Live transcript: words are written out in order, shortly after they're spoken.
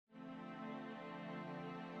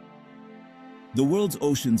The world's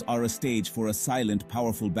oceans are a stage for a silent,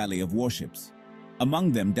 powerful ballet of warships.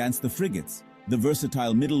 Among them dance the frigates, the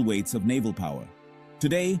versatile middleweights of naval power.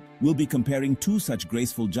 Today, we'll be comparing two such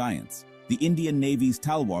graceful giants, the Indian Navy's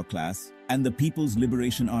Talwar-class and the People's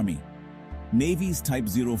Liberation Army. Navy's Type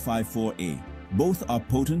 054A. Both are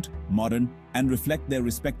potent, modern, and reflect their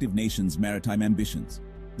respective nations' maritime ambitions.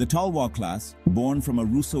 The Talwar-class, born from a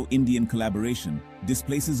Russo-Indian collaboration,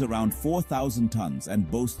 displaces around 4,000 tons and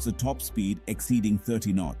boasts a top speed exceeding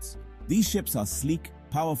 30 knots. These ships are sleek,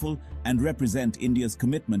 powerful, and represent India's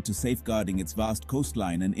commitment to safeguarding its vast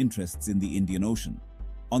coastline and interests in the Indian Ocean.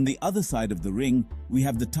 On the other side of the ring, we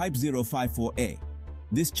have the Type 054A.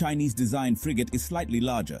 This Chinese-designed frigate is slightly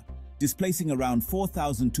larger, displacing around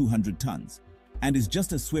 4,200 tons, and is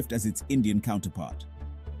just as swift as its Indian counterpart.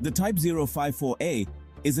 The Type 054A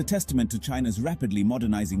is a testament to China's rapidly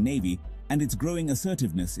modernizing navy and its growing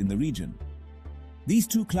assertiveness in the region. These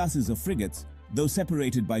two classes of frigates, though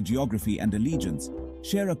separated by geography and allegiance,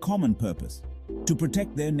 share a common purpose: to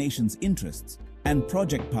protect their nation's interests and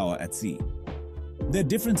project power at sea. Their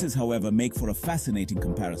differences, however, make for a fascinating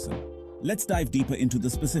comparison. Let's dive deeper into the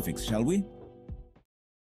specifics, shall we?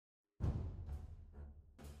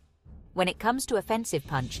 When it comes to offensive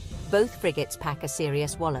punch, both frigates pack a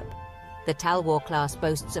serious wallop. The Talwar-class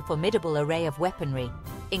boasts a formidable array of weaponry,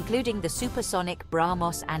 including the supersonic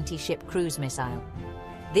BrahMos anti-ship cruise missile.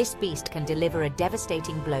 This beast can deliver a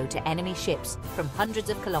devastating blow to enemy ships from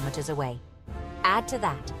hundreds of kilometers away. Add to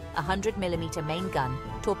that a 100mm main gun,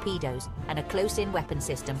 torpedoes, and a close-in weapon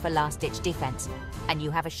system for last-ditch defense, and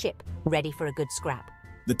you have a ship ready for a good scrap.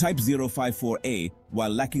 The Type 054A,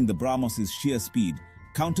 while lacking the BrahMos's sheer speed,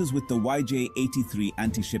 counters with the YJ-83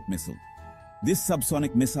 anti-ship missile. This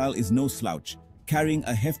subsonic missile is no slouch, carrying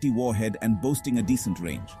a hefty warhead and boasting a decent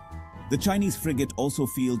range. The Chinese frigate also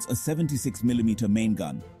fields a 76mm main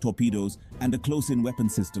gun, torpedoes, and a close-in weapon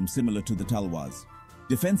system similar to the Talwar's.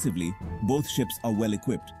 Defensively, both ships are well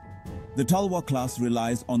equipped. The Talwar-class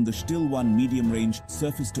relies on the Still-1 medium-range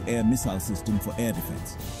surface-to-air missile system for air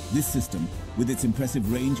defense. This system, with its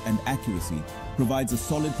impressive range and accuracy, provides a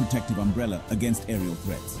solid protective umbrella against aerial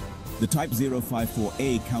threats. The Type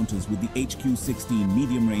 054A counters with the HQ-16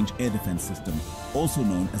 medium-range air defense system, also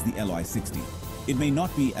known as the LI-60. It may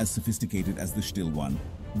not be as sophisticated as the Still-1,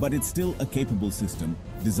 but it's still a capable system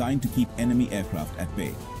designed to keep enemy aircraft at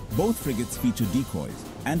bay. Both frigates feature decoys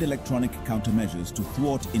and electronic countermeasures to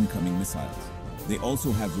thwart incoming missiles. They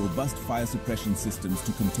also have robust fire suppression systems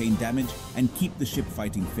to contain damage and keep the ship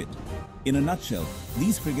fighting fit. In a nutshell,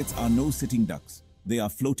 these frigates are no sitting ducks. They are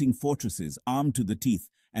floating fortresses armed to the teeth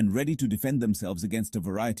and ready to defend themselves against a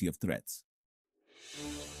variety of threats.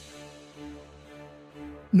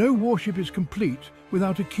 No warship is complete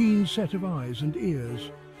without a keen set of eyes and ears.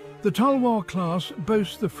 The Talwar-class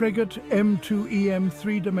boasts the Frigate M2EM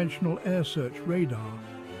three-dimensional air search radar.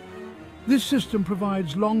 This system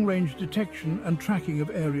provides long-range detection and tracking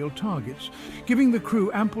of aerial targets, giving the crew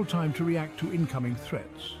ample time to react to incoming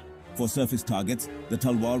threats. For surface targets, the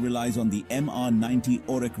Talwar relies on the MR-90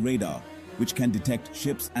 Auric radar, which can detect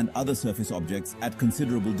ships and other surface objects at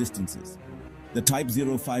considerable distances. The Type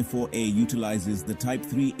 054A utilizes the Type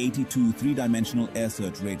 382 three-dimensional air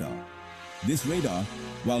search radar. This radar,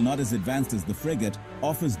 while not as advanced as the frigate,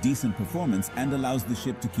 offers decent performance and allows the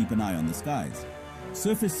ship to keep an eye on the skies.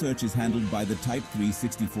 Surface search is handled by the Type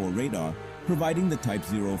 364 radar, providing the Type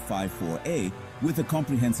 054A with a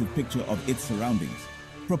comprehensive picture of its surroundings.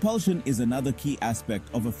 Propulsion is another key aspect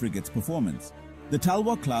of a frigate's performance. The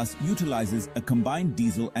Talwar-class utilizes a combined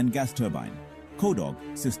diesel and gas turbine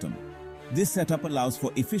 (CODOG) system. This setup allows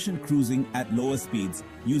for efficient cruising at lower speeds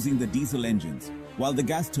using the diesel engines, while the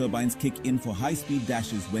gas turbines kick in for high-speed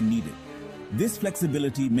dashes when needed. This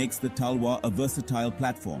flexibility makes the Talwar a versatile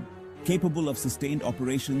platform, capable of sustained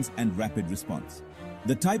operations and rapid response.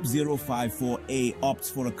 The Type 054A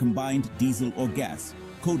opts for a combined diesel or gas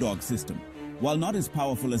 (CODOG) system. While not as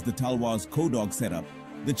powerful as the Talwar's CODOG setup,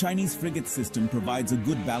 the Chinese frigate system provides a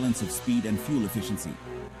good balance of speed and fuel efficiency.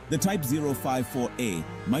 The Type 054A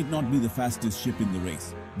might not be the fastest ship in the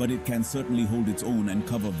race, but it can certainly hold its own and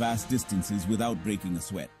cover vast distances without breaking a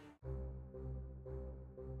sweat.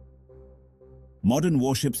 Modern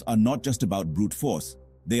warships are not just about brute force,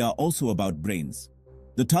 they are also about brains.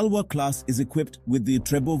 The Talwar-class is equipped with the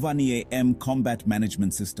Trebovanie M combat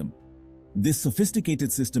management system. This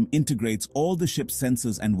sophisticated system integrates all the ship's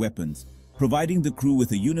sensors and weapons, providing the crew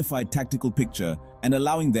with a unified tactical picture and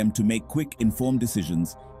allowing them to make quick, informed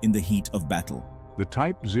decisions in the heat of battle. The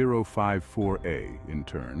Type 054A, in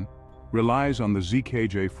turn, relies on the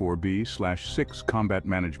ZKJ-4B/6 combat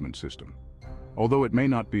management system. Although it may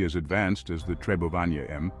not be as advanced as the Trebowanie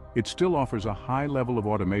M, it still offers a high level of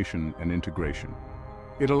automation and integration.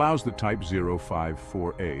 It allows the Type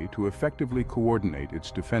 054A to effectively coordinate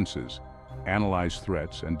its defenses, analyze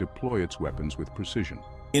threats, and deploy its weapons with precision.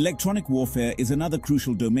 Electronic warfare is another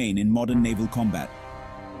crucial domain in modern naval combat.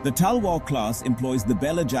 The Talwar-class employs the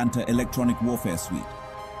Bell Ajanta electronic warfare suite.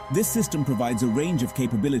 This system provides a range of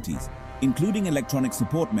capabilities, including electronic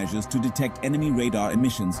support measures to detect enemy radar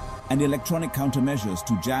emissions and electronic countermeasures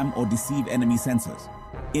to jam or deceive enemy sensors.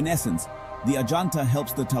 In essence, the Ajanta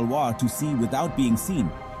helps the Talwar to see without being seen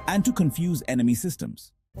and to confuse enemy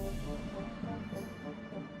systems.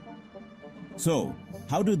 So,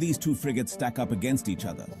 how do these two frigates stack up against each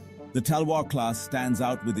other? The Talwar-class stands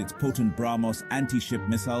out with its potent BrahMos anti-ship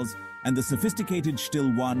missiles and the sophisticated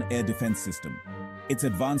Shtil-1 air defense system. Its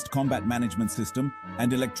advanced combat management system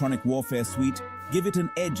and electronic warfare suite give it an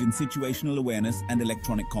edge in situational awareness and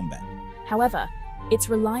electronic combat. However, its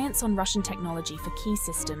reliance on Russian technology for key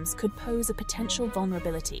systems could pose a potential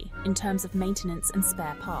vulnerability in terms of maintenance and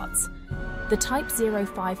spare parts. The Type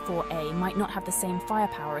 054A might not have the same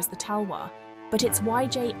firepower as the Talwar, but its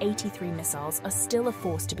YJ-83 missiles are still a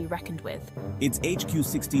force to be reckoned with. Its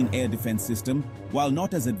HQ-16 air defense system, while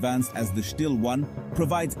not as advanced as the Shtil-1,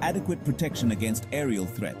 provides adequate protection against aerial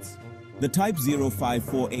threats. The Type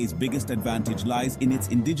 054A's biggest advantage lies in its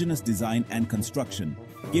indigenous design and construction,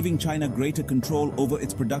 giving China greater control over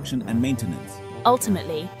its production and maintenance.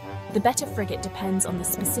 Ultimately, the better frigate depends on the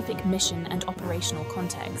specific mission and operational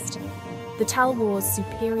context. The Talwar's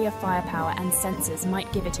superior firepower and sensors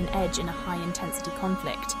might give it an edge in a high-intensity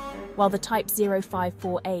conflict, while the Type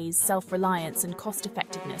 054A's self-reliance and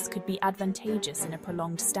cost-effectiveness could be advantageous in a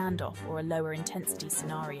prolonged standoff or a lower-intensity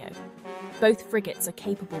scenario. Both frigates are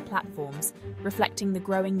capable platforms, reflecting the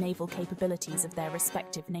growing naval capabilities of their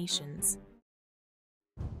respective nations.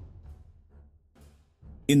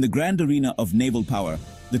 In the grand arena of naval power,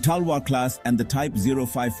 the Talwar-class and the Type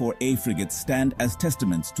 054A frigates stand as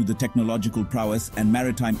testaments to the technological prowess and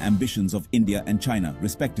maritime ambitions of India and China,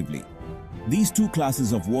 respectively. These two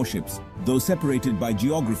classes of warships, though separated by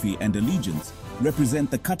geography and allegiance, represent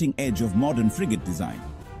the cutting edge of modern frigate design.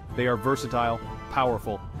 They are versatile,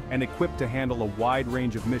 powerful, and equipped to handle a wide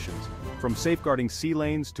range of missions, from safeguarding sea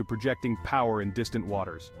lanes to projecting power in distant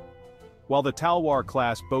waters. While the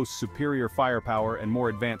Talwar-class boasts superior firepower and more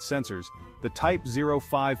advanced sensors, the Type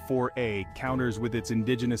 054A counters with its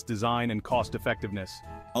indigenous design and cost-effectiveness.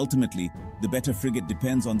 Ultimately, the better frigate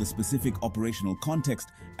depends on the specific operational context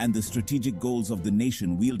and the strategic goals of the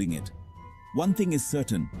nation wielding it. One thing is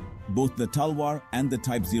certain, both the Talwar and the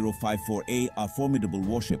Type 054A are formidable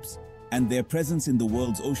warships, and their presence in the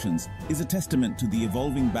world's oceans is a testament to the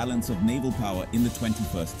evolving balance of naval power in the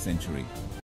 21st century.